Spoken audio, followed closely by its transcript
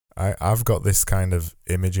I've got this kind of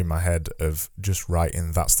image in my head of just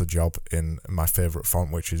writing "That's the job" in my favourite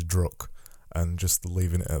font, which is Druck, and just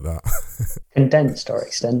leaving it at that. Condensed or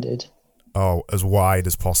extended? Oh, as wide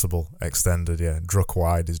as possible, extended. Yeah, Druck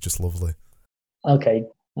wide is just lovely. Okay,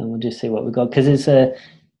 and we'll just see what we got because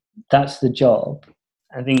that's the job.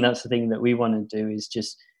 I think that's the thing that we want to do is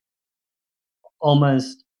just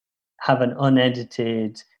almost have an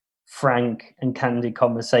unedited, frank and candid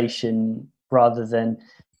conversation rather than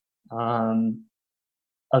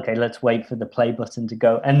okay, let's wait for the play button to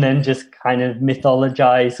go and then just kind of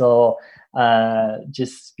mythologize or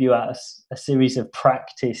just spew out a series of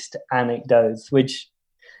practiced anecdotes, which,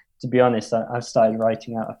 to be honest, I've started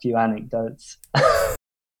writing out a few anecdotes.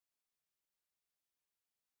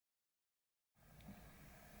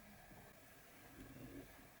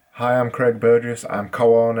 Hi, I'm Craig Burgess. I'm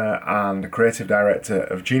co-owner and creative director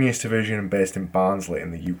of Genius Division based in Barnsley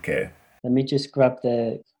in the UK. Let me just grab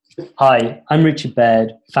the... Hi, I'm Richard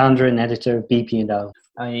Baird, founder and editor of BP&O.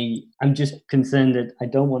 I'm just concerned that I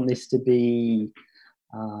don't want this to be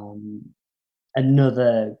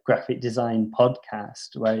another graphic design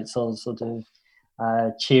podcast where it's all sort of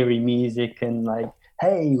cheery music and like,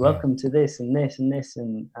 hey, welcome to this and this and this,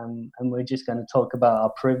 and we're just going to talk about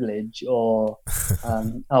our privilege or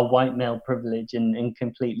our white male privilege and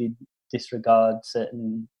completely disregard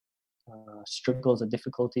certain struggles or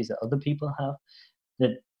difficulties that other people have.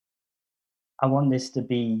 That I want this to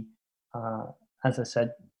be, as I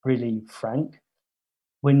said, really frank.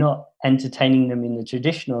 We're not entertaining them in the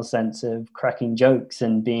traditional sense of cracking jokes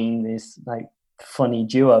and being this like funny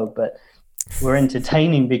duo, but we're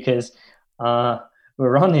entertaining because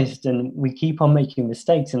we're honest and we keep on making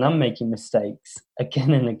mistakes, and I'm making mistakes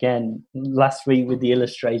again and again. Last week with the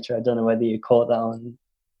illustrator, I don't know whether you caught that on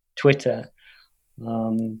Twitter.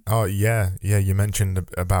 Oh yeah, you mentioned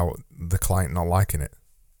about the client not liking it.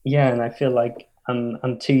 Yeah, and I feel like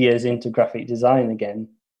I'm 2 years into graphic design again,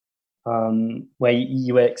 where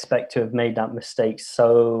you expect to have made that mistake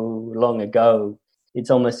so long ago. It's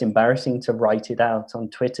almost embarrassing to write it out on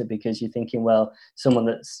Twitter because you're thinking, well, someone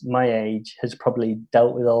that's my age has probably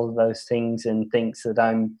dealt with all of those things and thinks that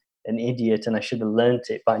I'm an idiot and I should have learnt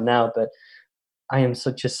it by now. But I am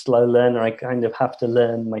such a slow learner. I kind of have to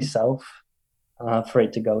learn myself for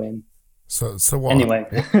it to go in. So Anyway,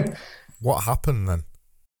 what happened then?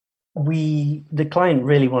 The client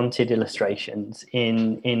really wanted illustrations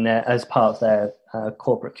in as part of their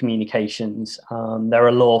corporate communications. They're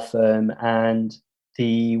a law firm, and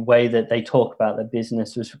the way that they talk about their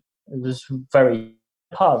business was very...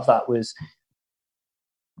 Part of that was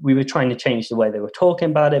we were trying to change the way they were talking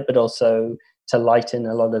about it, but also to lighten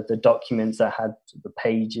a lot of the documents that had the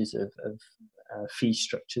pages of fee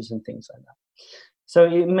structures and things like that. So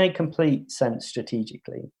it made complete sense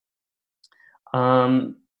strategically.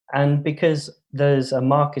 And because there's a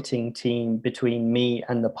marketing team between me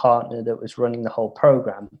and the partner that was running the whole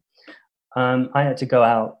program, I had to go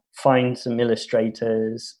out, find some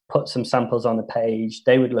illustrators, put some samples on a page.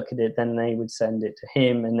 They would look at it, then they would send it to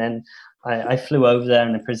him. And then I flew over there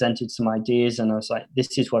and I presented some ideas. And I was like,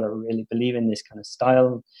 this is what I really believe in, this kind of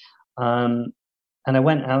style. And I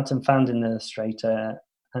went out and found an illustrator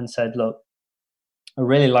and said, look, I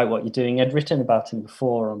really like what you're doing. I'd written about him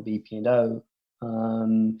before on BP&O.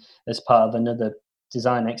 As part of another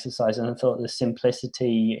design exercise, and I thought the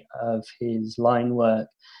simplicity of his line work,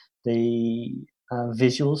 the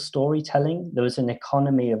visual storytelling, there was an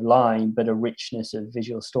economy of line but a richness of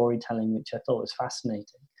visual storytelling which I thought was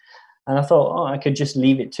fascinating. And I thought, I could just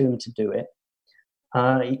leave it to him to do it.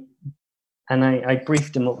 And I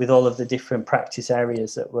briefed him up with all of the different practice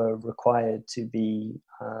areas that were required to be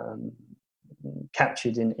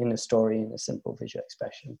captured in a story in a simple visual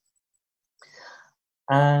expression.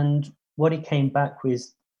 And what he came back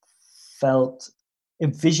with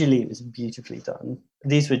visually, it was beautifully done.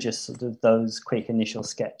 These were just sort of those quick initial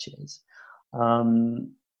sketches.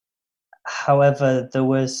 However, there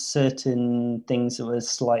were certain things that were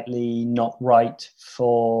slightly not right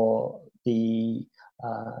for the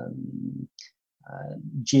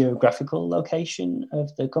geographical location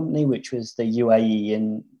of the company, which was the UAE,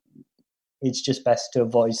 and it's just best to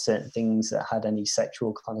avoid certain things that had any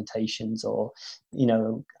sexual connotations or,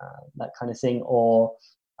 that kind of thing. Or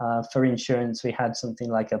for insurance, we had something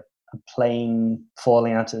like a plane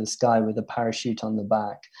falling out of the sky with a parachute on the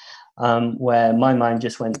back, where my mind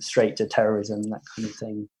just went straight to terrorism, that kind of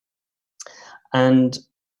thing. And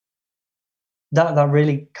that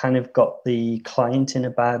really kind of got the client in a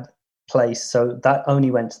bad place. So that only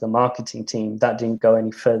went to the marketing team. That didn't go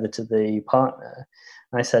any further to the partner.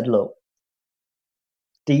 And I said, look,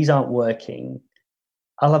 these aren't working.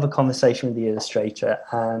 I'll have a conversation with the illustrator,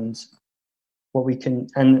 and what we can,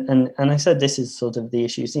 and I said, this is sort of the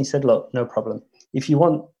issues. And he said, look, no problem. If you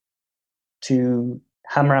want to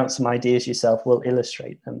hammer out some ideas yourself, we'll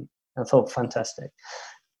illustrate them. I thought, fantastic.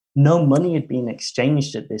 No money had been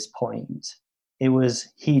exchanged at this point. It was,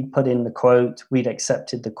 he'd put in the quote, we'd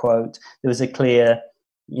accepted the quote. There was a clear,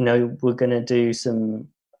 we're going to do some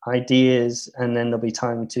ideas, and then there'll be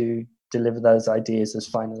time to deliver those ideas as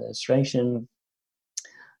final illustration.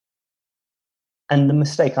 And the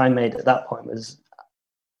mistake I made at that point was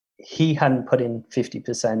he hadn't put in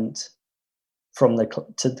 50%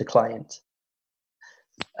 to the client.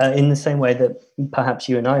 In the same way that perhaps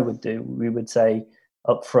you and I would do, we would say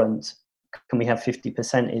up front, can we have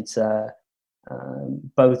 50%? It's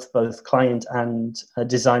both client and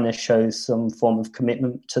designer shows some form of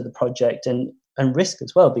commitment to the project and risk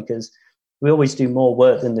as well, because we always do more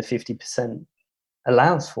work than the 50%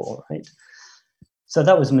 allows for, right? So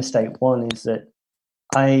that was mistake one, is that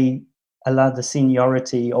I allowed the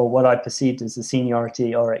seniority, or what I perceived as the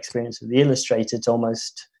seniority or experience of the illustrator, to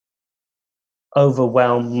almost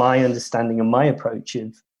overwhelm my understanding and my approach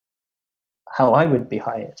of how I would be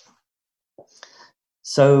hired.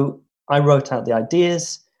 So I wrote out the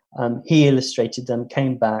ideas, he illustrated them,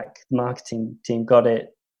 came back, the marketing team got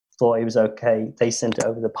it, thought it was okay, they sent it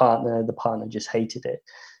over to the partner just hated it.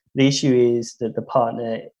 The issue is that the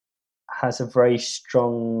partner has a very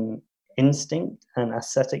strong instinct and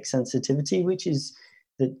aesthetic sensitivity, which is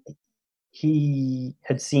that he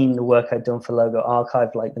had seen the work I'd done for Logo Archive,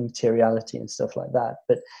 like the materiality and stuff like that.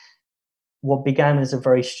 But what began as a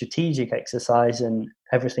very strategic exercise and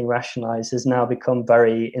everything rationalized has now become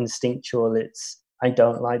very instinctual. It's, I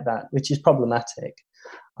don't like that, which is problematic,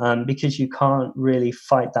 because you can't really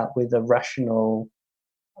fight that with a rational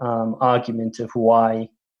argument of why.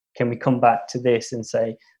 Can we come back to this and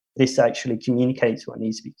say, this actually communicates what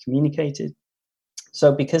needs to be communicated?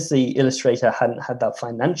 So because the illustrator hadn't had that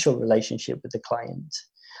financial relationship with the client,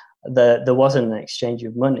 there wasn't an exchange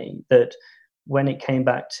of money. That when it came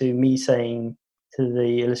back to me saying to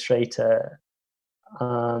the illustrator,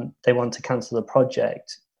 they want to cancel the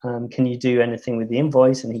project, can you do anything with the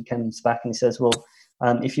invoice? And he comes back and he says, well,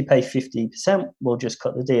 if you pay 50%, we'll just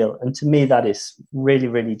cut the deal. And to me, that is really,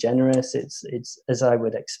 really generous. It's as I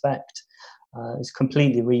would expect. It's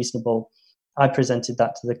completely reasonable. I presented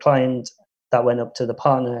that to the client. That went up to the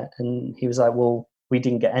partner, and he was like, well, we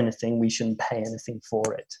didn't get anything. We shouldn't pay anything for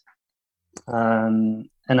it. And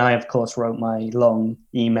I, of course, wrote my long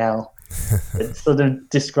email that sort of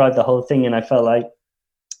described the whole thing. And I felt like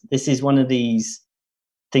this is one of these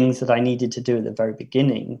things that I needed to do at the very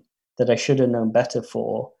beginning that I should have known better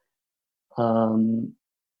for. And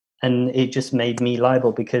it just made me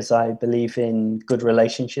liable, because I believe in good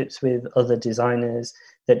relationships with other designers,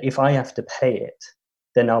 that if I have to pay it,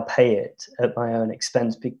 then I'll pay it at my own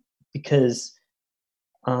expense. Because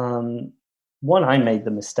one, I made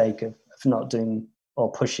the mistake of not doing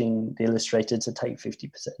or pushing the illustrator to take 50%.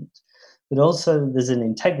 But also there's an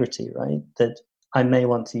integrity, right? That I may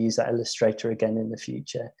want to use that illustrator again in the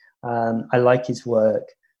future. I like his work.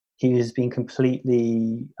 He has been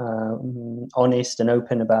completely honest and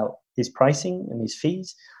open about his pricing and his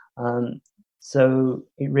fees. So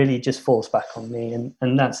it really just falls back on me.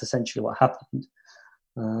 And that's essentially what happened.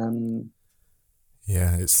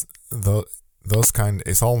 Yeah, it's those kind.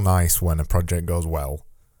 It's all nice when a project goes well,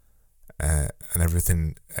 and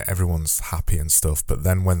everyone's happy and stuff. But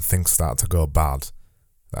then when things start to go bad,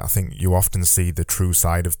 I think you often see the true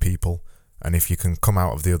side of people. And if you can come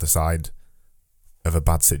out of the other side of a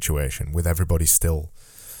bad situation with everybody still,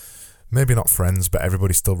 maybe not friends, but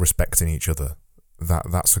everybody still respecting each other,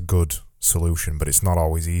 that's a good solution. But it's not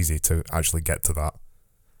always easy to actually get to that.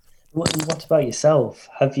 What about yourself?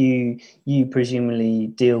 Have you presumably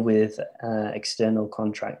deal with external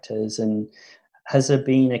contractors, and has there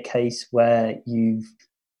been a case where you've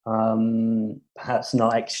perhaps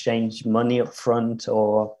not exchanged money up front,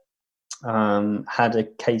 or had a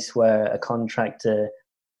case where a contractor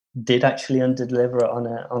did actually underdeliver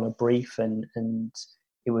on a brief, and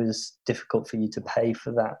it was difficult for you to pay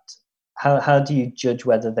for that? How do you judge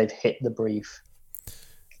whether they've hit the brief?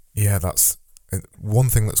 Yeah, that's one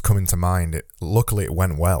thing that's coming to mind. Luckily, it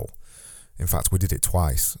went well. In fact, we did it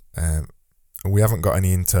twice. We haven't got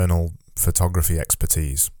any internal photography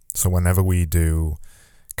expertise, so whenever we do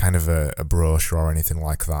kind of a brochure or anything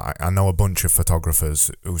like that, I know a bunch of photographers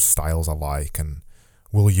whose styles I like, and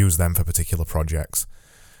we'll use them for particular projects.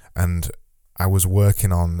 And I was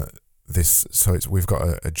working on this, so we've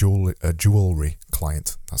got a jewellery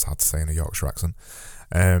client. That's hard to say in a Yorkshire accent.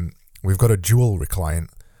 We've got a jewellery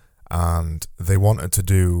client, and they wanted to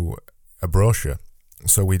do a brochure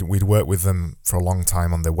So we'd worked with them for a long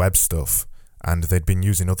time on their web stuff, and they'd been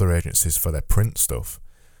using other agencies for their print stuff.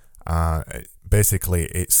 Basically,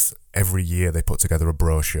 it's every year they put together a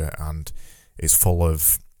brochure, and it's full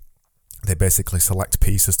of. They basically select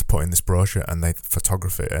pieces to put in this brochure, and they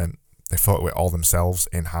photograph it, and they photo it all themselves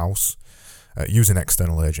in house, using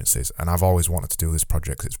external agencies. And I've always wanted to do this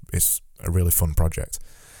project. It's a really fun project,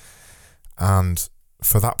 and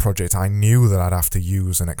for that project, I knew that I'd have to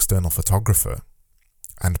use an external photographer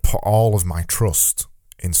and put all of my trust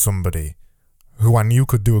in somebody who I knew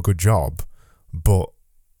could do a good job, but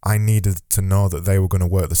I needed to know that they were going to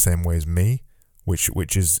work the same way as me, which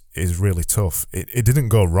is really tough. It didn't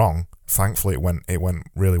go wrong. Thankfully, it went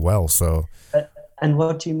really well. So, and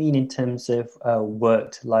what do you mean in terms of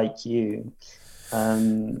worked like you?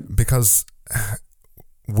 Because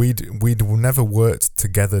we'd never worked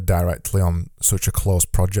together directly on such a close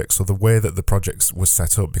project. So the way that the project was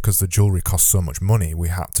set up, because the jewellery cost so much money, we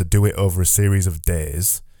had to do it over a series of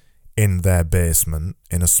days in their basement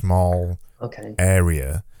in a small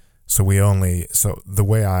area. So the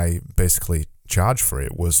way I basically charged for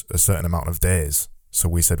it was a certain amount of days. So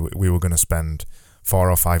we said we were going to spend 4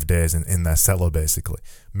 or 5 days in their cellar, basically,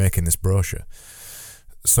 making this brochure.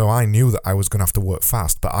 So I knew that I was going to have to work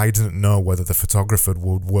fast, but I didn't know whether the photographer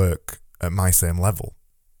would work at my same level.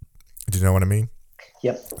 Do you know what I mean?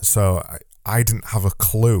 Yep. So I didn't have a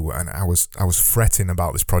clue, and I was fretting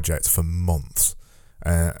about this project for months.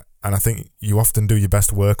 And I think you often do your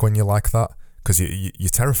best work when you're like that, because you're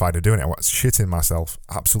terrified of doing it. I was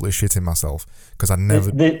absolutely shitting myself, because I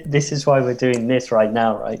never... This is why we're doing this right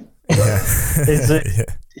now, right? Yeah.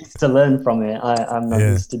 It's to learn from it. I'm not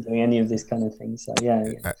used to doing any of this kind of thing, so yeah.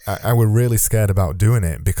 I was really scared about doing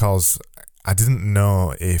it, because I didn't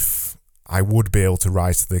know if I would be able to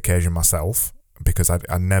rise to the occasion myself, because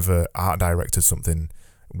I never art directed something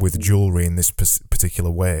with jewellery in this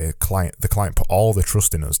particular way. The client put all the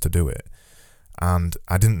trust in us to do it. And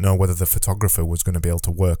I didn't know whether the photographer was going to be able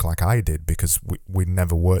to work like I did, because we'd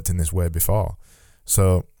never worked in this way before.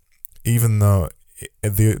 So even though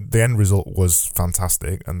the end result was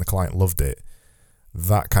fantastic and the client loved it,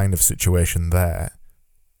 that kind of situation there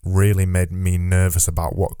really made me nervous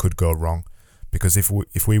about what could go wrong. Because if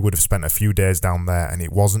we would have spent a few days down there and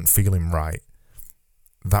it wasn't feeling right,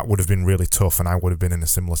 that would have been really tough, and I would have been in a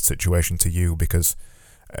similar situation to you, because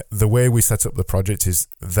the way we set up the project is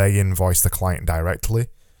they invoice the client directly.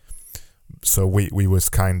 So we was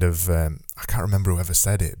kind of, I can't remember whoever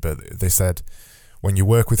said it, but they said, when you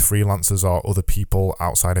work with freelancers or other people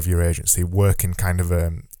outside of your agency, work in kind of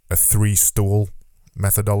a 3-stool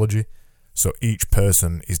methodology. So each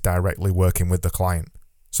person is directly working with the client.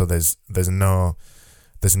 So there's no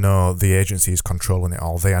the agency is controlling it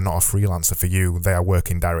all. They are not a freelancer for you. They are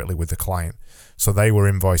working directly with the client. So they were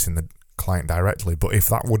invoicing the client directly. But if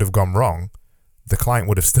that would have gone wrong, the client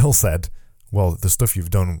would have still said, well, the stuff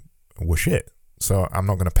you've done was shit, so I'm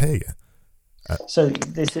not going to pay you. So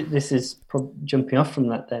this is jumping off from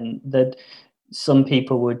that then, that some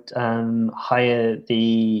people would hire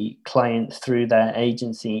the client through their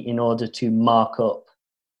agency in order to mark up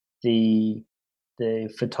the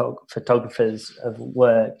photographers of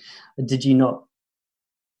work. Did you not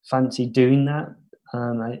fancy doing that?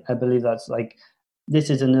 I believe that's like,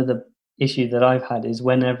 this is another issue that I've had, is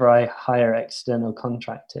whenever I hire external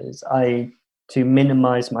contractors, to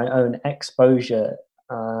minimize my own exposure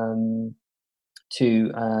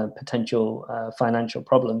to potential financial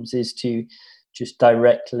problems, is to just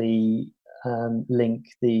directly link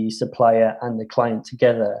the supplier and the client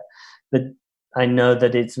together. But I know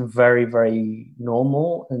that it's very, very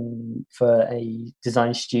normal and for a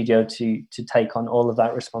design studio to take on all of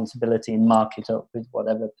that responsibility and mark it up with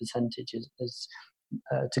whatever percentage is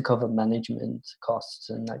to cover management costs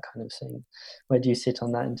and that kind of thing. Where do you sit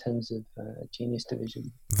on that in terms of Genius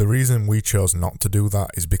Division? The reason we chose not to do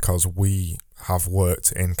that is because we have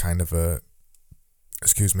worked in kind of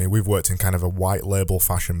we've worked in kind of a white label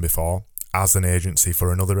fashion before as an agency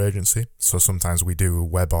for another agency. So sometimes we do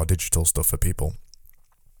web or digital stuff for people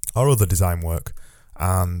or other design work,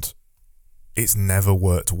 and it's never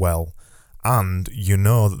worked well. And you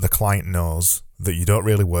know that the client knows that you don't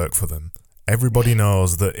really work for them. Everybody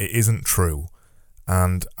knows that it isn't true.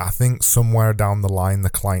 And I think somewhere down the line, the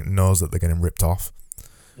client knows that they're getting ripped off.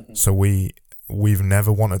 Mm-hmm. So we've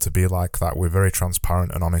never wanted to be like that. We're very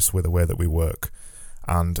transparent and honest with the way that we work.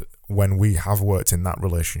 And when we have worked in that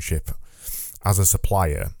relationship as a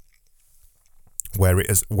supplier,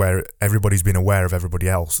 where everybody's been aware of everybody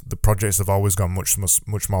else, the projects have always gone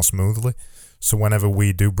much more smoothly. So whenever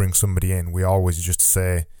we do bring somebody in, we always just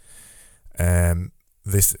say,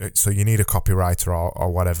 so you need a copywriter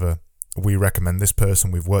or whatever. we recommend this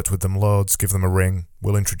person, we've worked with them loads, give them a ring,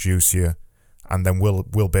 we'll introduce you, and then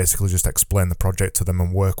we'll basically just explain the project to them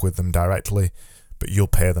and work with them directly, but you'll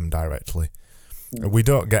pay them directly. We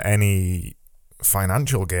don't get any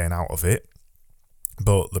financial gain out of it,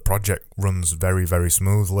 but the project runs very, very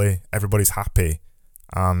smoothly. Everybody's happy,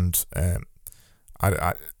 and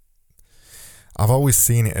I've always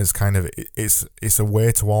seen it as kind of it's a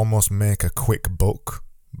way to almost make a quick buck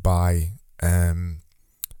by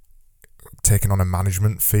taking on a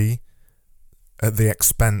management fee at the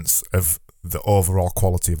expense of the overall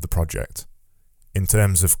quality of the project. In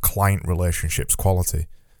terms of client relationships quality,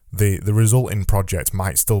 the resulting project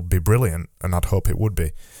might still be brilliant, and I'd hope it would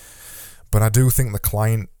be, but I do think the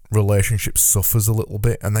client relationship suffers a little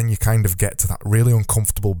bit, and then you kind of get to that really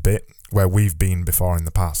uncomfortable bit where we've been before in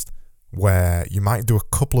the past, where you might do a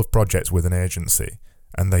couple of projects with an agency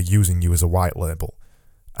and they're using you as a white label,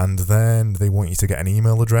 and then they want you to get an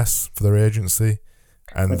email address for their agency,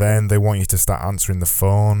 and then they want you to start answering the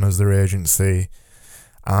phone as their agency,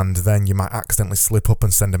 and then you might accidentally slip up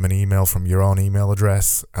and send them an email from your own email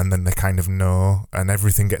address, and then they kind of know, and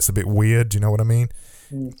everything gets a bit weird. Do you know what I mean?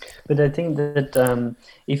 But I think that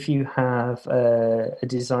if you have a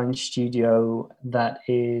design studio that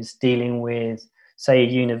is dealing with, say, a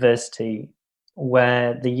university,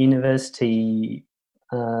 where the university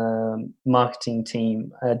marketing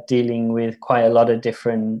team are dealing with quite a lot of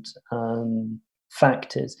different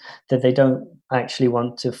factors, that they don't actually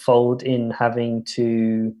want to fold in having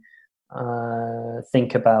to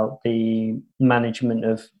think about the management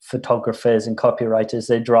of photographers and copywriters.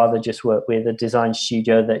 They'd rather just work with a design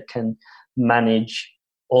studio that can manage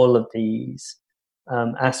all of these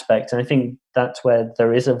aspects. And I think that's where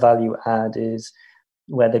there is a value add, is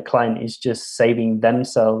where the client is just saving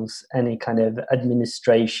themselves any kind of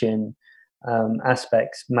administration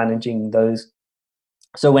aspects, managing those.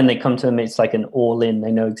 So when they come to them, it's like an all-in.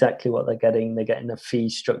 They know exactly what they're getting. They're getting a fee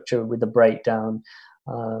structure with a breakdown.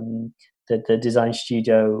 That the design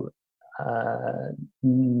studio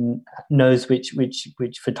knows which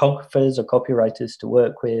photographers or copywriters to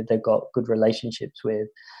work with. They've got good relationships with,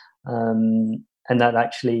 and that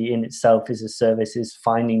actually in itself is a service, is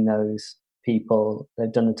finding those people.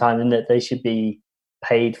 They've done the time, and that they should be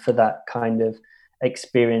paid for that kind of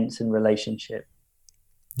experience and relationship.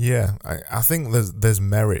 Yeah, I think there's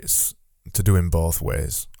merits to doing both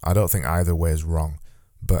ways. I don't think either way is wrong,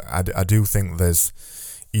 but I do think there's,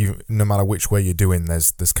 no matter which way you're doing,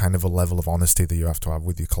 there's kind of a level of honesty that you have to have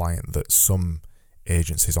with your client that some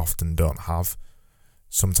agencies often don't have.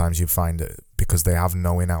 Sometimes you find it because they have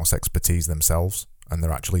no in-house expertise themselves, and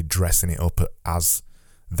they're actually dressing it up as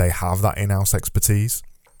they have that in-house expertise.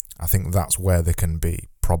 I think that's where there can be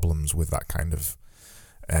problems with that kind of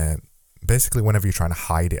basically whenever you're trying to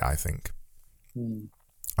hide it, I think.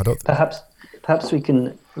 I don't. Perhaps we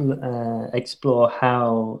can explore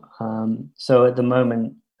how. So at the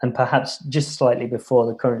moment, and perhaps just slightly before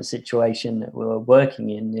the current situation that we're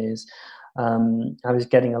working in, is I was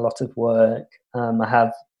getting a lot of work. I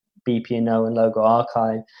have BPO and Logo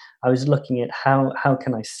Archive. I was looking at how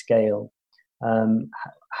can I scale.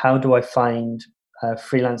 How do I find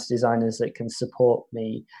freelance designers that can support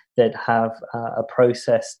me, that have a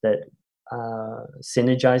process that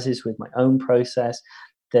synergizes with my own process,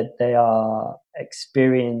 that they are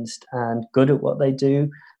experienced and good at what they do,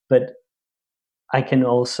 but I can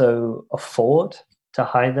also afford to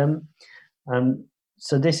hire them.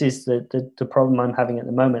 So this is the problem I'm having at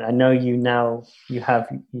the moment. I know you have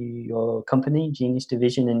your company, Genius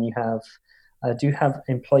Division, and you have do you have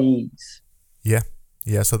employees? Yeah.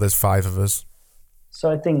 So there's 5 of us. So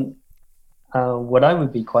I think what I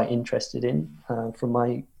would be quite interested in, from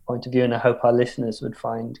my point of view, and I hope our listeners would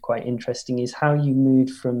find quite interesting, is how you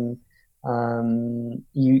moved from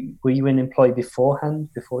were you an employee beforehand,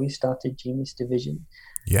 before you started Genius Division?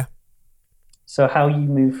 Yeah. So how you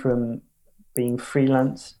moved from being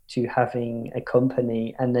freelance to having a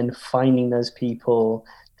company, and then finding those people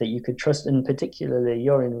that you could trust, and particularly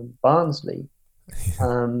you're in Barnsley.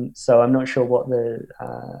 So I'm not sure what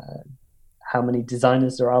how many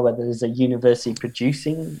designers there are, whether there's a university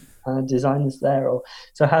producing designers there, or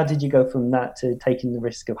so how did you go from that to taking the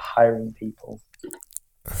risk of hiring people?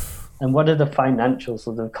 And what are the financial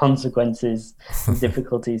sort of consequences and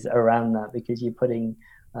difficulties around that? Because you're putting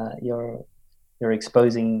you're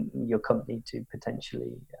exposing your company to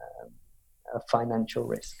potentially a financial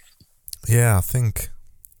risk. Yeah, I think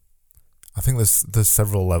there's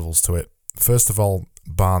several levels to it. First of all,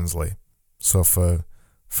 Barnsley. So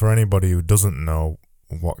for anybody who doesn't know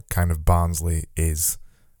what kind of Barnsley is,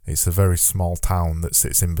 it's a very small town that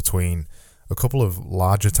sits in between a couple of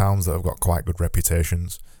larger towns that have got quite good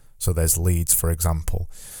reputations. So there's Leeds, for example,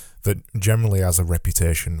 that generally has a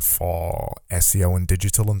reputation for SEO and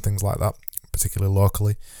digital and things like that, particularly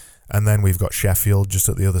locally. And then we've got Sheffield just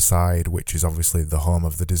at the other side, which is obviously the home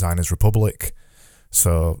of the Designers Republic.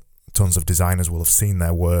 So tons of designers will have seen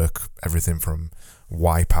their work, everything from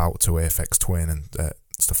Wipeout to Aphex Twin and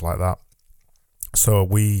stuff like that. So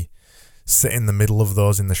we sit in the middle of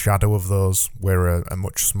those, in the shadow of those. We're a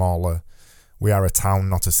much smaller, we are a town,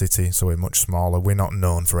 not a city, so we're much smaller. We're not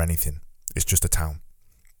known for anything. It's just a town.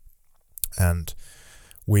 And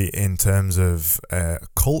we, in terms of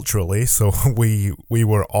culturally, so we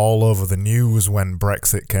were all over the news when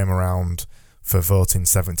Brexit came around for voting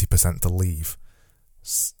 70% to leave.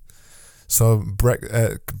 So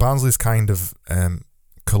Barnsley's kind of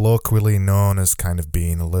colloquially known as kind of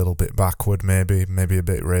being a little bit backward, maybe a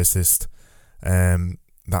bit racist.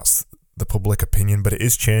 That's the public opinion, but it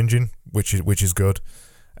is changing, which is good.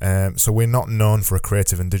 So we're not known for a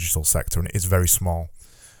creative and digital sector, and it is very small.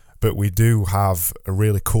 But we do have a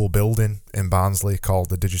really cool building in Barnsley called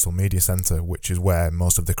the Digital Media Centre, which is where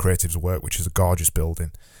most of the creatives work, which is a gorgeous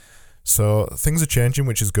building. So things are changing,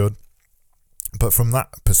 which is good. But from that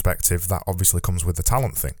perspective, that obviously comes with the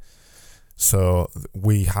talent thing. So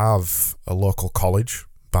we have a local college,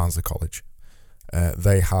 Barnsley College.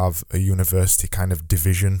 They have a university kind of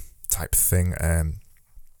division type thing.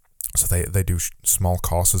 So they do small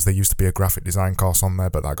courses. There used to be a graphic design course on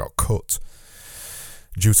there, but that got cut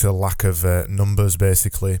due to a lack of numbers,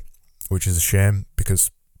 basically, which is a shame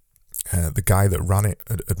because the guy that ran it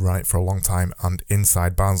had run it for a long time. And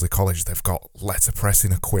inside Barnsley College, they've got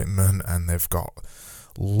letterpressing equipment and they've got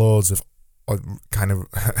loads of kind of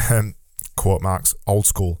quote marks old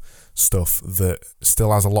school stuff that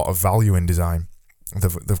still has a lot of value in design.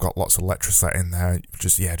 They've got lots of Letraset in there,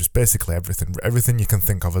 just basically everything you can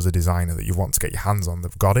think of as a designer that you want to get your hands on.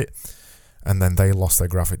 They've got it, and then they lost their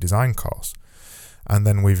graphic design course, and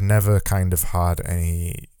then we've never kind of had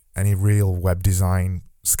any real web design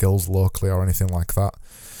skills locally or anything like that.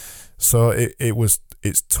 So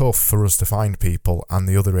it's tough for us to find people, and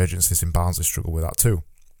the other agencies in Barnsley struggle with that too.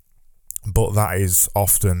 But that is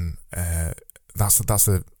often that's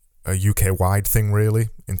a UK wide thing, really,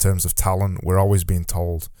 in terms of talent. We're always being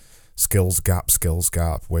told skills gap.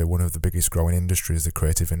 We're one of the biggest growing industries, the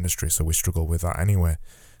creative industry, so we struggle with that anyway.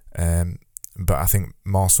 But I think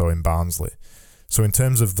more so in Barnsley. So in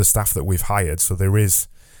terms of the staff that we've hired, so there's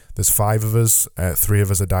 5 of us, 3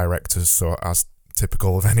 of us are directors, so as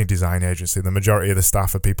typical of any design agency, the majority of the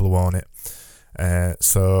staff are people who own it.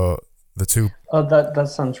 So the two... Oh, that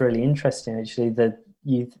sounds really interesting, actually, that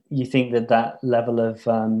you think that level of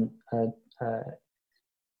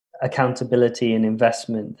accountability and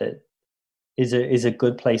investment that is a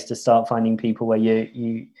good place to start finding people, where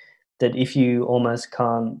you that if you almost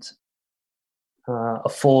can't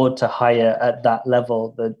afford to hire at that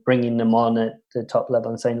level, that bringing them on at the top level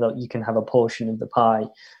and saying, look, you can have a portion of the pie,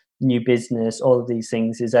 new business, all of these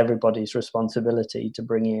things is everybody's responsibility to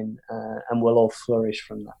bring in, and we'll all flourish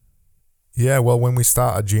from that. Yeah, well, when we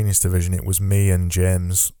started Genius Division, it was me and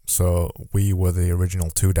James, so we were the original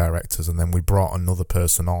 2 directors, and then we brought another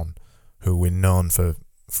person on who we'd known for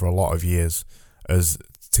a lot of years as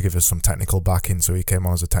to give us some technical backing. So he came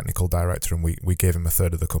on as a technical director, and we gave him a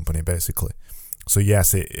third of the company, basically. So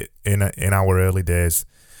yes, in our early days,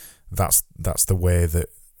 that's the way that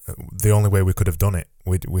the only way we could have done it.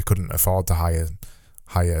 We couldn't afford to hire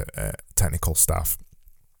technical staff,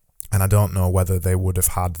 and I don't know whether they would have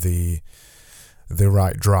had the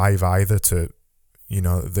right drive either to,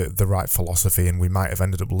 the right philosophy, and we might have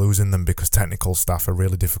ended up losing them because technical staff are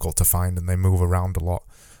really difficult to find and they move around a lot.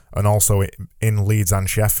 And also in Leeds and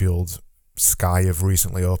Sheffield, Sky have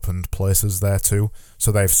recently opened places there too,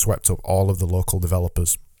 so they've swept up all of the local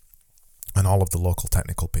developers and all of the local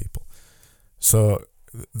technical people. So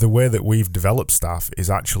the way that we've developed staff is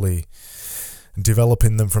actually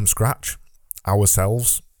developing them from scratch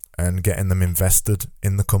ourselves and getting them invested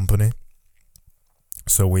in the company.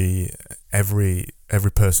 So every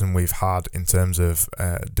person we've had in terms of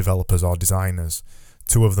developers or designers,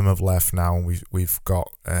 2 of them have left now. We've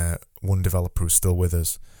got 1 developer who's still with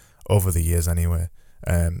us over the years anyway,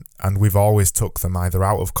 and we've always took them either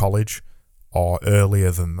out of college or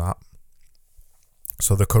earlier than that.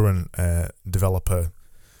 So the current developer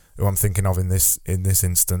who I'm thinking of in this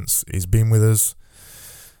instance, he's been with us,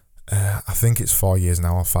 I think it's 4 years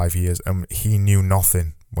now or 5 years, and he knew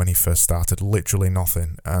nothing when he first started, literally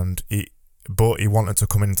nothing, but he wanted to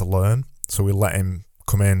come in to learn, so we let him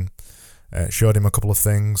come in, showed him a couple of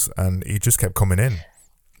things, and he just kept coming in.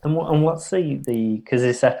 And what's the because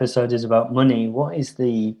this episode is about money, what is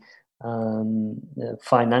the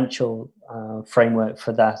financial framework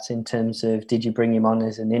for that in terms of did you bring him on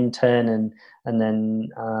as an intern and then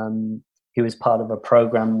he was part of a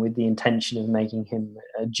program with the intention of making him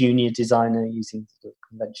a junior designer using the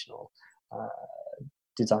conventional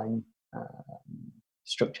design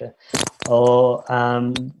structure, or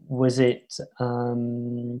was it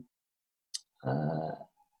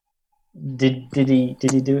did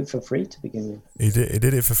he do it for free to begin with? He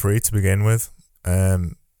did it for free to begin with.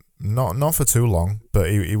 Not for too long, but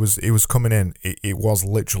he was coming in. It was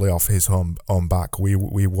literally off his own back. We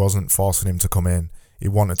wasn't forcing him to come in. He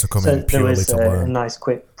wanted to come in purely to learn. There was a nice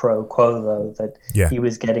quid pro quo though, that he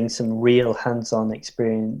was getting some real hands-on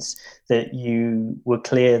experience. That you were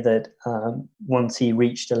clear that once he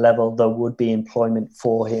reached a level, there would be employment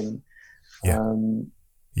for him.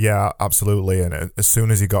 Yeah, absolutely. And as soon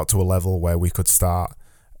as he got to a level where we could start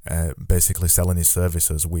basically selling his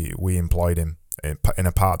services, we employed him in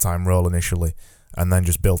a part-time role initially, and then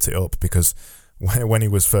just built it up, because when he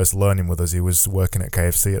was first learning with us, he was working at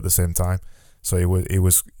KFC at the same time. So he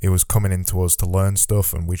was coming into us to learn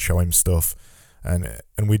stuff, and we'd show him stuff, and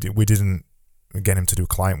we didn't get him to do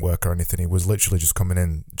client work or anything. He was literally just coming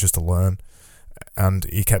in just to learn, and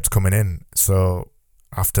he kept coming in. So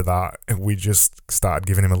after that, we just started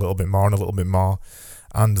giving him a little bit more and a little bit more,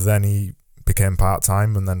 and then he became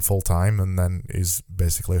part-time and then full-time, and then he's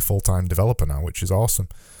basically a full-time developer now, which is awesome.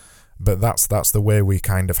 But that's the way we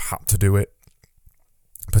kind of had to do it,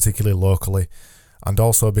 particularly locally, and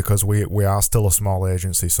also because we are still a small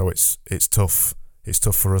agency, so it's tough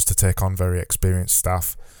for us to take on very experienced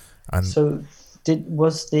staff. And so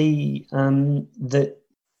was the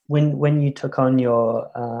when you took on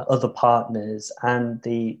your other partners and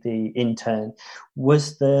the intern,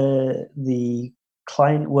 was the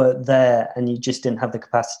client work there and you just didn't have the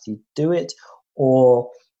capacity to do it, or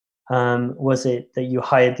was it that you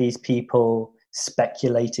hired these people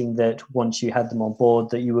speculating that once you had them on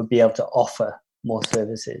board that you would be able to offer more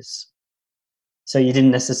services? So you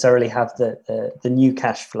didn't necessarily have the new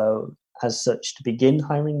cash flow as such to begin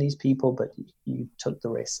hiring these people, but you took the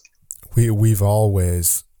risk. We've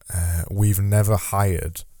always we've never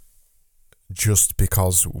hired just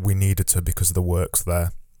because we needed to, because the work's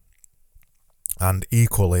there. And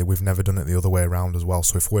equally, we've never done it the other way around as well.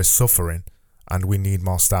 So if we're suffering and we need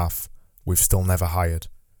more staff, we've still never hired.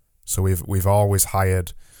 So we've always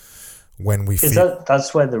hired when we feel...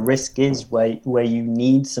 That's where the risk is, where you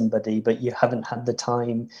need somebody, but you haven't had the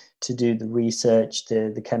time to do the research,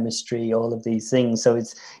 the chemistry, all of these things. So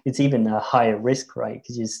it's even a higher risk, right?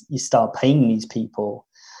 Because you start paying these people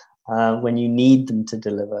when you need them to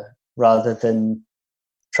deliver, rather than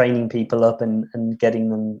training people up and getting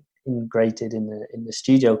them integrated in the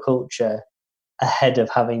studio culture ahead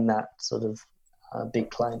of having that sort of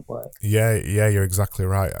big client work. Yeah, you're exactly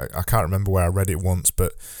right. I can't remember where I read it once,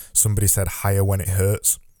 but somebody said hire when it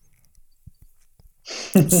hurts.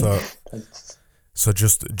 So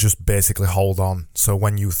just basically hold on. So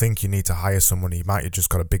when you think you need to hire someone, you might have just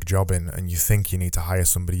got a big job in, and you think you need to hire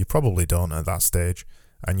somebody, you probably don't at that stage,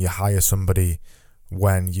 and you hire somebody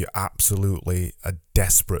when you absolutely are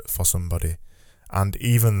desperate for somebody. And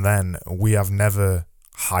even then, we have never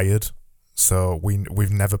hired, so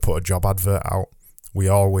we've never put a job advert out. We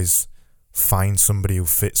always find somebody who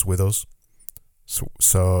fits with us.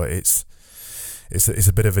 So it's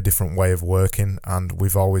a bit of a different way of working, and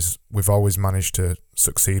we've always managed to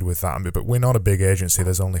succeed with that. But we're not a big agency.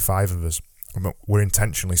 There's only 5 of us. We're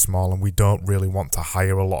intentionally small, and we don't really want to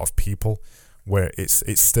hire a lot of people. Where it's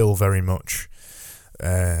still very much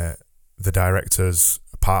the directors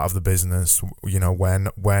part of the business. You know,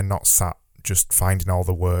 we're not sat just finding all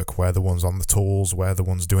the work. We're the ones on the tools. We're the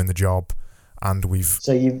ones doing the job, and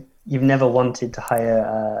So you've never wanted to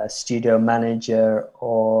hire a studio manager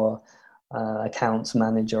or accounts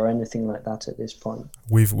manager or anything like that at this point?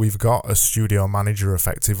 We've got a studio manager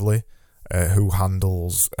effectively who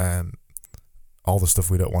handles all the stuff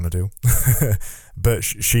we don't want to do, but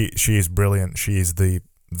she is brilliant. She is the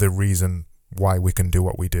reason why we can do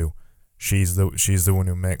what we do. She's the one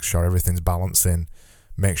who makes sure everything's balancing,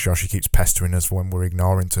 makes sure she keeps pestering us when we're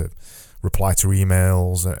ignoring to reply to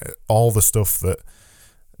emails, all the stuff that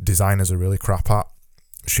designers are really crap at.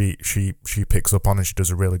 She picks up on, and she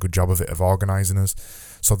does a really good job of it, of organising us.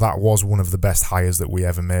 So that was one of the best hires that we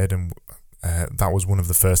ever made, and that was one of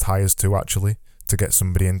the first hires too, actually, to get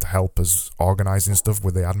somebody in to help us organising stuff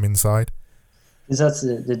with the admin side. Because that's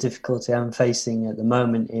the difficulty I'm facing at the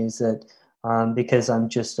moment, is that because I'm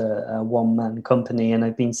just a one-man company and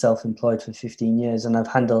I've been self-employed for 15 years and I've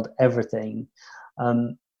handled everything,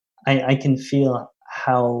 I can feel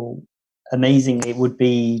how amazing it would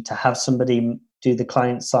be to have somebody do the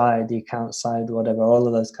client side, the account side, whatever, all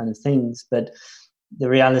of those kind of things. But the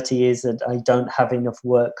reality is that I don't have enough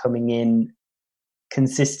work coming in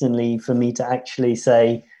consistently for me to actually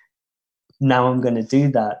say, now I'm going to do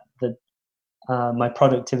that. That my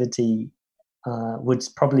productivity would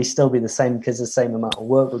probably still be the same because the same amount of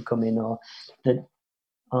work would come in, or that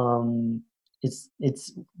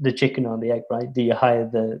it's the chicken or the egg, right? Do you hire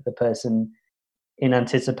the person in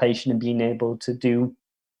anticipation of being able to do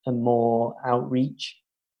a more outreach,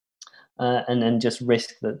 and then just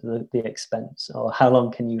risk the expense? Or how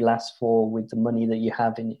long can you last for with the money that you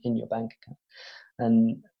have in your bank account?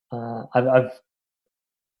 And I've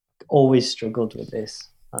always struggled with this.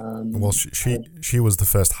 Well, she was the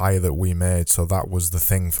first hire that we made, so that was the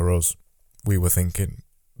thing for us. We were thinking,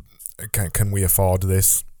 can we afford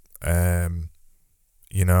this?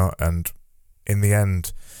 You know, and in the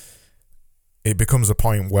end, it becomes a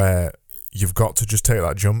point where you've got to just take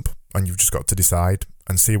that jump, and you've just got to decide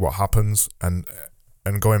and see what happens. And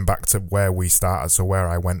going back to where we started, so where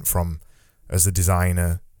I went from as a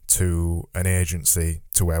designer to an agency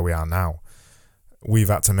to where we are now, we've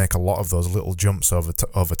had to make a lot of those little jumps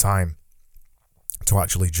over time to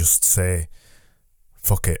actually just say,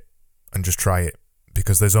 fuck it, and just try it,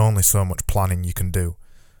 because there's only so much planning you can do,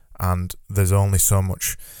 and there's only so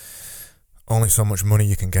much money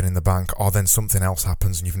you can get in the bank, or then something else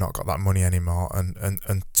happens and you've not got that money anymore, and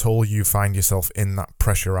until you find yourself in that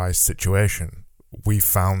pressurized situation, we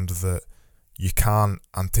found that you can't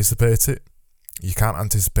anticipate it. You can't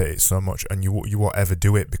anticipate it so much, and you won't ever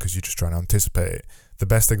do it because you're just trying to anticipate it. The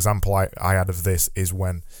best example I had of this is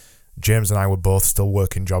when James and I were both still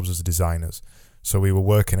working jobs as designers. So we were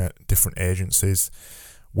working at different agencies.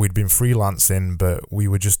 We'd been freelancing, but we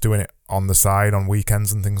were just doing it on the side on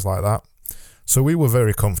weekends and things like that. So we were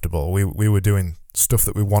very comfortable. We were doing stuff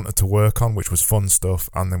that we wanted to work on, which was fun stuff,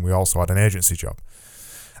 and then we also had an agency job.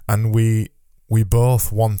 And we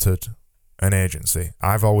both wanted an agency.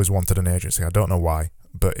 I've always wanted an agency. I don't know why,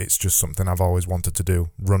 but it's just something I've always wanted to do.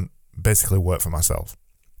 Basically work for myself.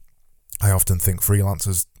 I often think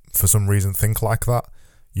freelancers, for some reason, think like that.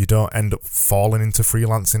 You don't end up falling into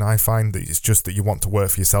freelancing, I find. That it's just that you want to work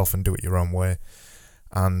for yourself and do it your own way.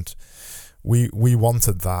 And we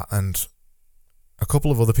wanted that, and a couple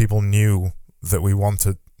of other people knew that we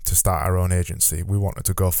wanted to start our own agency. We wanted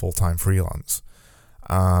to go full-time freelance.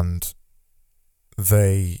 And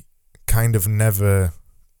they kind of never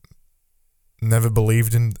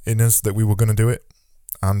believed in us that we were going to do it,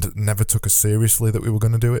 and never took us seriously that we were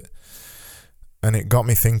going to do it. And it got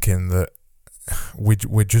me thinking that we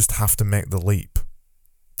just have to make the leap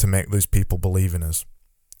to make those people believe in us.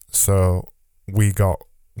 So we got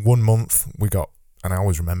 1 month, and I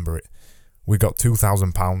always remember it, we got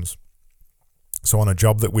 £2,000. So on a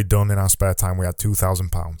job that we'd done in our spare time, we had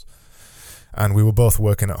 £2,000. And we were both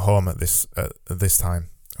working at home at this time.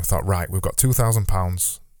 I thought, right, we've got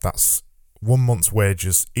 £2,000. That's 1 month's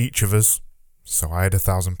wages, each of us. So I had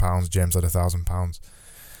 £1,000, James had £1,000.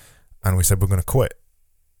 And we said, we're going to quit.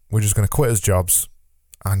 We're just going to quit as jobs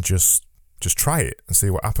and just try it and see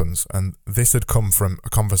what happens. And this had come from a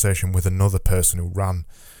conversation with another person who ran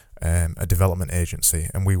a development agency.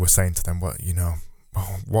 And we were saying to them, well,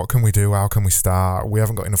 what can we do? How can we start? We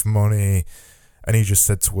haven't got enough money. And he just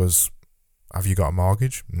said to us, have you got a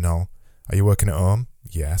mortgage? No. Are you working at home?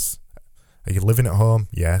 Yes. Are you living at home?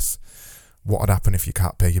 Yes. What would happen if you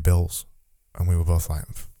can't pay your bills? And we were both like,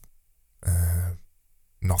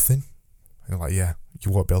 nothing. And like, yeah,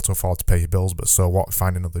 you won't be able to afford to pay your bills, but so what?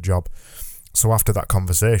 Find another job. So after that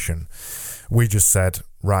conversation, we just said,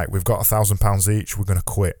 right, we've got £1,000 each, we're going to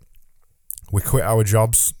quit. We quit our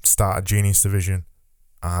jobs, started Genius Division,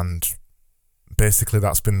 and basically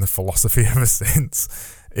that's been the philosophy ever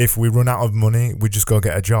since. If we run out of money, we just go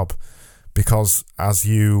get a job. Because as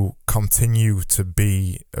you continue to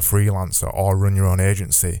be a freelancer or run your own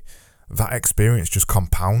agency, that experience just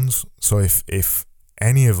compounds. So if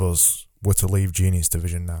any of us were to leave Genius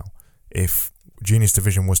Division now, if Genius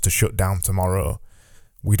Division was to shut down tomorrow,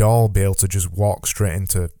 we'd all be able to just walk straight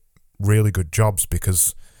into really good jobs,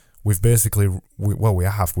 because we've basically,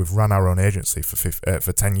 we've run our own agency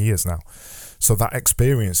for 10 years now. So that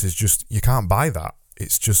experience is just, you can't buy that.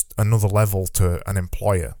 It's just another level to an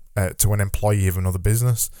employer, to an employee of another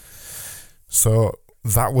business. So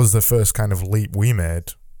that was the first kind of leap we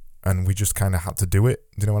made, and we just kind of had to do it.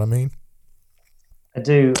 Do you know what I mean? I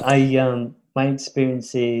do. My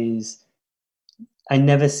experience is, I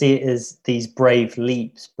never see it as these brave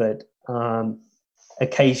leaps, but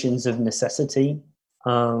occasions of necessity.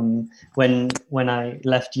 When I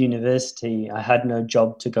left university, I had no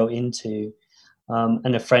job to go into.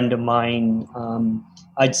 and a friend of mine.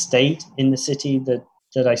 I'd stayed in the city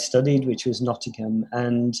that I studied, which was Nottingham.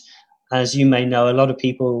 And as you may know, a lot of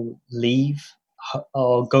people leave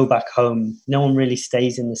or go back home. No one really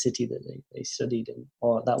stays in the city that they studied in,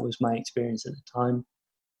 or that was my experience at the time.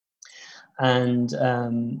 And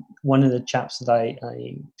one of the chaps that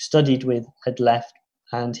I studied with had left,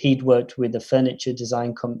 and he'd worked with a furniture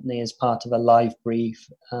design company as part of a live brief,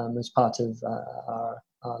 as part of our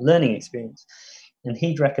learning experience. And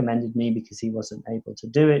he'd recommended me because he wasn't able to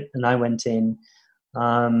do it. And I went in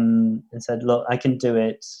and said, look, I can do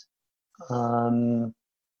it. And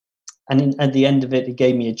at the end of it, he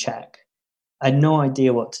gave me a check. I had no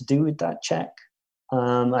idea what to do with that check.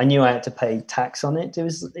 I knew I had to pay tax on it. It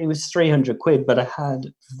was 300 quid, but I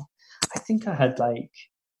think I had like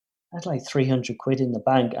 300 quid in the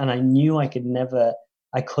bank, and I knew I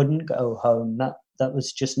couldn't go home. That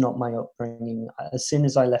was just not my upbringing. As soon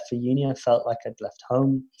as I left for uni, I felt like I'd left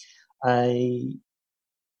home.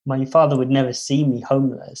 My father would never see me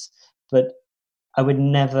homeless, but I would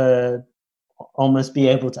never almost be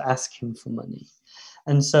able to ask him for money.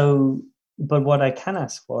 And so, but what I can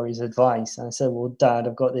ask for is advice. And I said, well, Dad,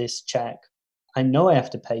 I've got this check. I know I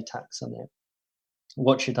have to pay tax on it.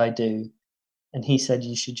 What should I do? And he said,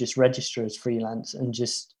 you should just register as freelance and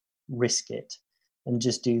just risk it and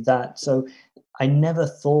just do that. So I never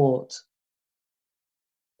thought,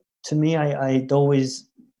 to me, I'd always,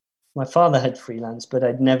 my father had freelance, but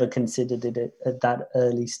I'd never considered it at that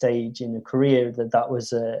early stage in a career that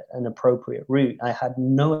was an appropriate route. I had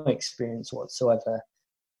no experience whatsoever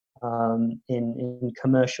in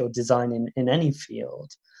commercial design in any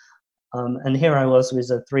field. And here I was with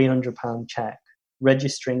a £300 check,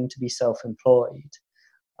 registering to be self-employed.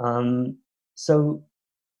 So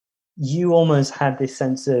you almost had this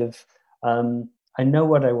sense of, I know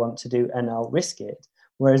what I want to do and I'll risk it.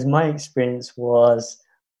 Whereas my experience was,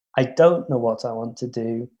 I don't know what I want to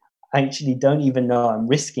do. I actually don't even know I'm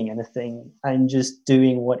risking anything. I'm just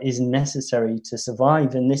doing what is necessary to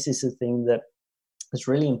survive. And this is the thing that is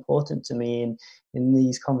really important to me in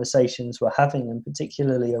these conversations we're having, and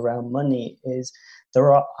particularly around money, is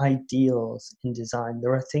there are ideals in design.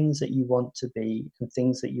 There are things that you want to be and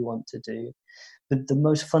things that you want to do. But the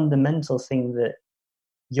most fundamental thing that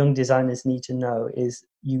young designers need to know is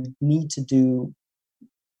you need to do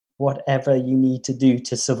whatever you need to do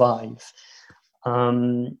to survive.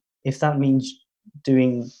 If that means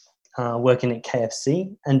working at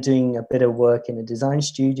KFC and doing a bit of work in a design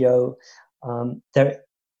studio,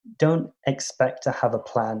 don't expect to have a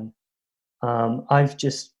plan. I've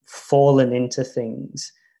just fallen into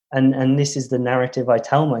things, and this is the narrative I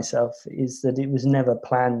tell myself, is that it was never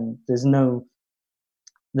planned.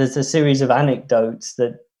 There's a series of anecdotes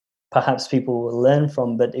that perhaps people will learn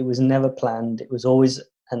from, but it was never planned. It was always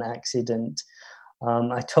an accident.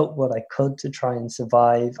 I took what I could to try and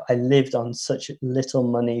survive. I lived on such little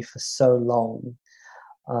money for so long.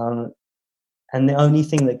 And the only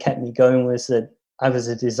thing that kept me going was that I was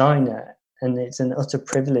a designer, and it's an utter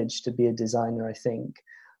privilege to be a designer, I think.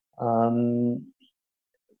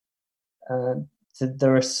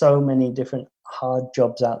 There are so many different hard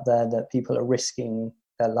jobs out there that people are risking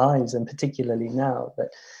their lives, and particularly now,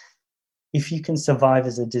 that if you can survive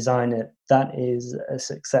as a designer, that is a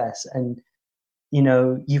success. And,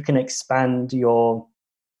 you can expand your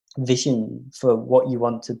vision for what you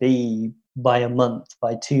want to be by a month,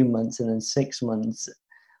 by 2 months, and then 6 months.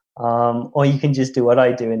 Or you can just do what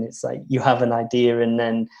I do, and it's like you have an idea and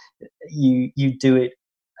then you do it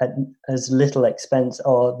at as little expense,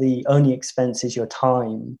 or the only expense is your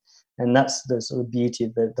time. And that's the sort of beauty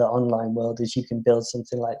of the online world, is you can build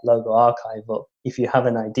something like Logo Archive up. If you have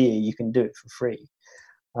an idea, you can do it for free.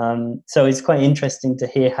 So it's quite interesting to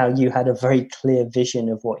hear how you had a very clear vision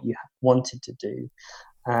of what you wanted to do.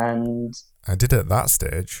 And I did at that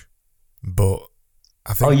stage, but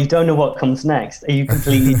I think... Oh, you don't know what comes next? Are you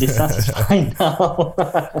completely dissatisfied now?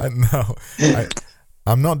 No,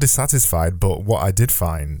 I'm not dissatisfied, but what I did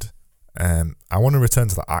find, I want to return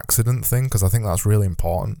to the accident thing, because I think that's really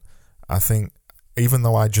important. I think even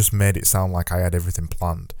though I just made it sound like I had everything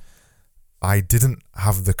planned, I didn't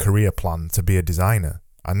have the career plan to be a designer.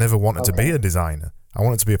 I never wanted to be a designer. I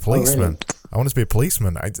wanted to be a policeman. Oh, really? I wanted to be a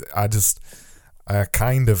policeman. I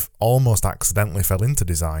kind of almost accidentally fell into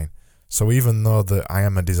design. So even though that I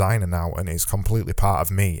am a designer now and it's completely part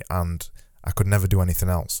of me and I could never do anything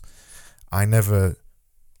else, I never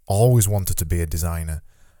always wanted to be a designer.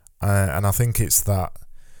 And I think it's that,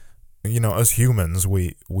 as humans,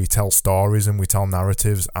 we tell stories and we tell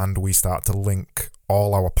narratives, and we start to link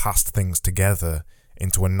all our past things together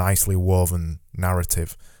into a nicely woven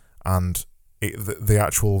narrative. And the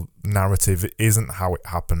actual narrative isn't how it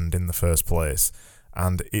happened in the first place,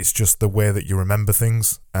 and it's just the way that you remember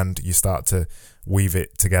things, and you start to weave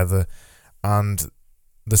it together. And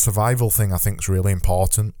the survival thing, I think, is really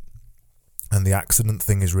important, and the accident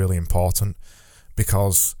thing is really important,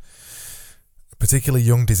 because particularly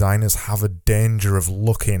young designers have a danger of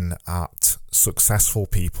looking at successful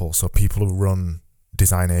people, so people who run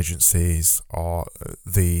design agencies or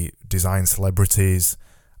the design celebrities,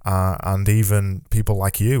 and even people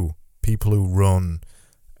like you, people who run,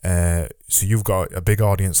 so you've got a big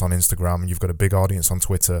audience on Instagram, you've got a big audience on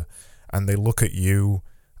Twitter, and they look at you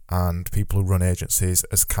and people who run agencies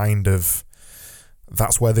as kind of,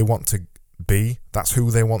 that's where they want to be, that's who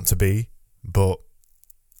they want to be, but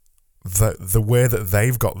the way that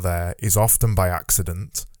they've got there is often by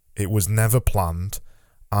accident. It was never planned,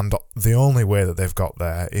 and the only way that they've got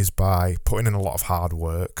there is by putting in a lot of hard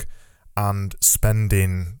work and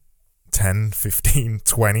spending 10, 15,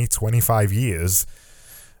 20, 25 years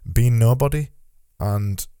being nobody.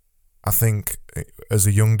 And I think as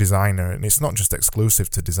a young designer, and it's not just exclusive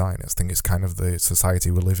to designers, I think it's kind of the society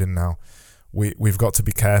we live in now, we've got to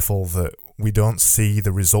be careful that we don't see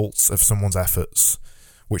the results of someone's efforts,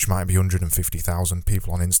 which might be 150,000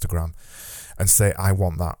 people on Instagram, and say, I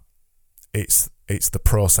want that. It's the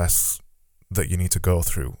process that you need to go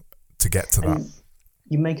through to get to that.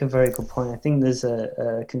 You make a very good point. I think there's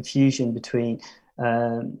a confusion between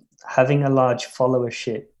having a large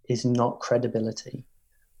followership is not credibility.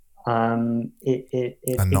 And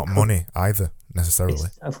not money either, necessarily.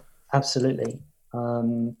 Absolutely.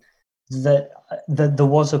 There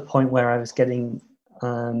was a point where I was getting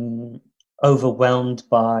overwhelmed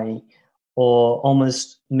by, or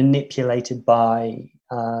almost manipulated by,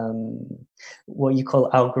 what you call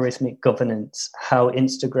algorithmic governance, how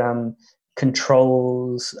Instagram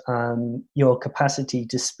controls your capacity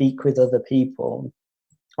to speak with other people,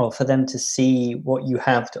 or for them to see what you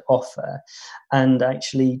have to offer, and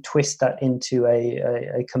actually twist that into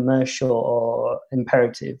a commercial or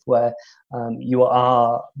imperative where you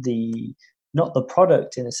are not the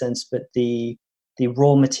product in a sense, but the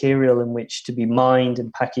raw material in which to be mined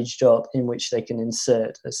and packaged up, in which they can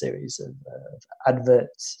insert a series of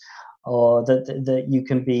adverts, or that you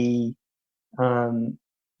can be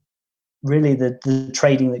really the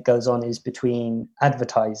trading that goes on is between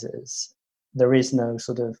advertisers. There is no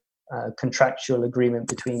sort of contractual agreement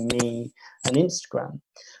between me and Instagram.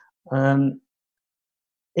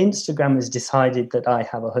 Instagram has decided that I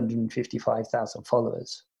have 155,000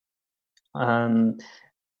 followers, and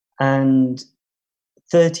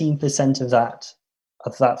 13% of that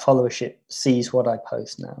followership sees what I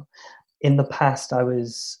post now. In the past, I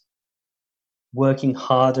was working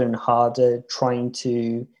harder and harder, trying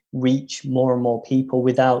to reach more and more people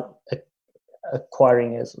without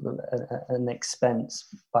acquiring an expense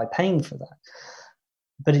by paying for that.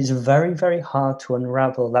 But it's very, very hard to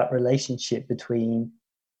unravel that relationship between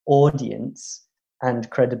audience and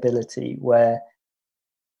credibility, where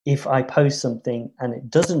if I post something and it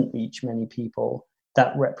doesn't reach many people,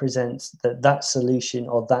 that represents that solution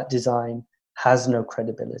or that design has no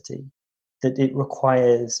credibility, that it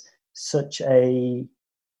requires such a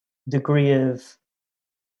degree of,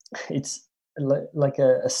 it's like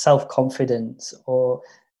a self-confidence or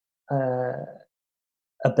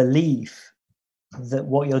a belief that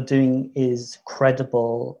what you're doing is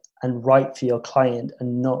credible and right for your client,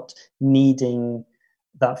 and not needing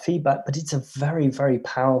that feedback. But it's a very, very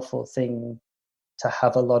powerful thing to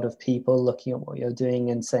have a lot of people looking at what you're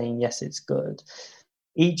doing and saying, yes, it's good.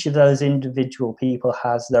 Each of those individual people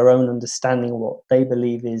has their own understanding of what they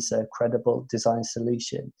believe is a credible design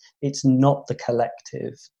solution. It's not the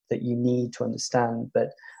collective that you need to understand,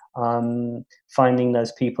 but finding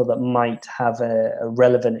those people that might have a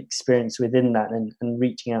relevant experience within that, and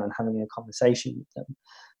reaching out and having a conversation with them.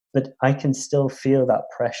 But I can still feel that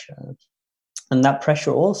pressure, and that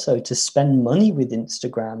pressure also to spend money with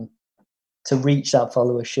Instagram to reach that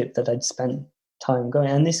followership that I'd spent time going.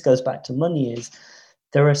 And this goes back to money, is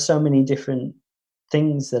there are so many different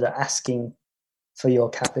things that are asking for your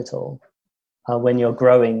capital when you're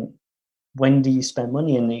growing. When do you spend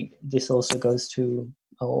money? And this also goes to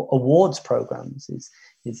awards programs.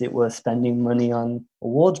 Is it worth spending money on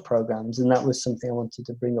awards programs? And that was something I wanted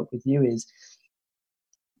to bring up with you, is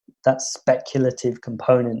that speculative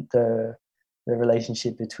component, the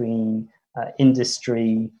relationship between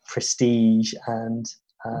industry, prestige, and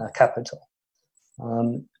capital.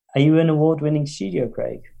 Are you an award-winning studio,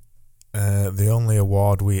 Craig? The only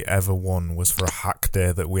award we ever won was for a hack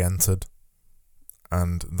day that we entered,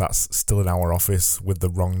 and that's still in our office with the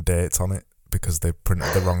wrong date on it, because they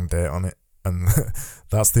printed the wrong date on it. and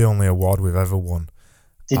that's the only award we've ever won.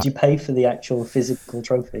 Did you pay for the actual physical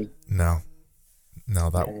trophy? No,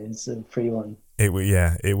 that it's a free one. It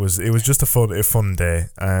was just a fun day.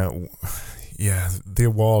 The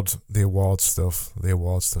award stuff.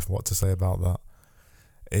 What to say about that?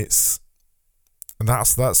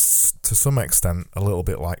 That's to some extent a little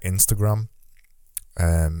bit like Instagram,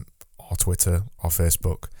 or Twitter or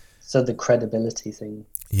Facebook. So the credibility thing.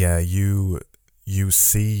 Yeah, you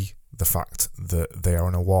see the fact that they are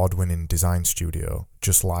an award-winning design studio,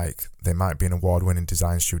 just like they might be an award-winning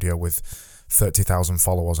design studio with 30,000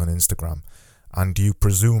 followers on Instagram, and you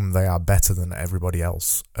presume they are better than everybody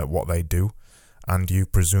else at what they do, and you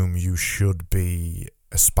presume you should be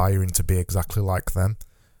aspiring to be exactly like them.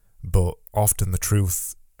 But often the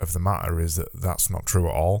truth of the matter is that that's not true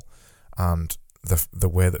at all, and the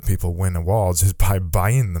way that people win awards is by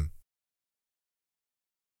buying them.